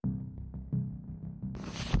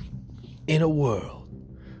In a world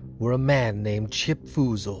where a man named Chip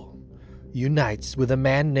Foozle unites with a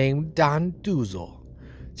man named Don Doozle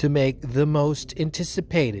to make the most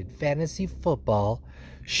anticipated fantasy football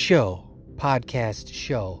podcast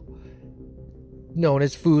show, known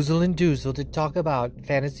as Foozle and Doozle, to talk about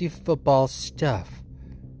fantasy football stuff.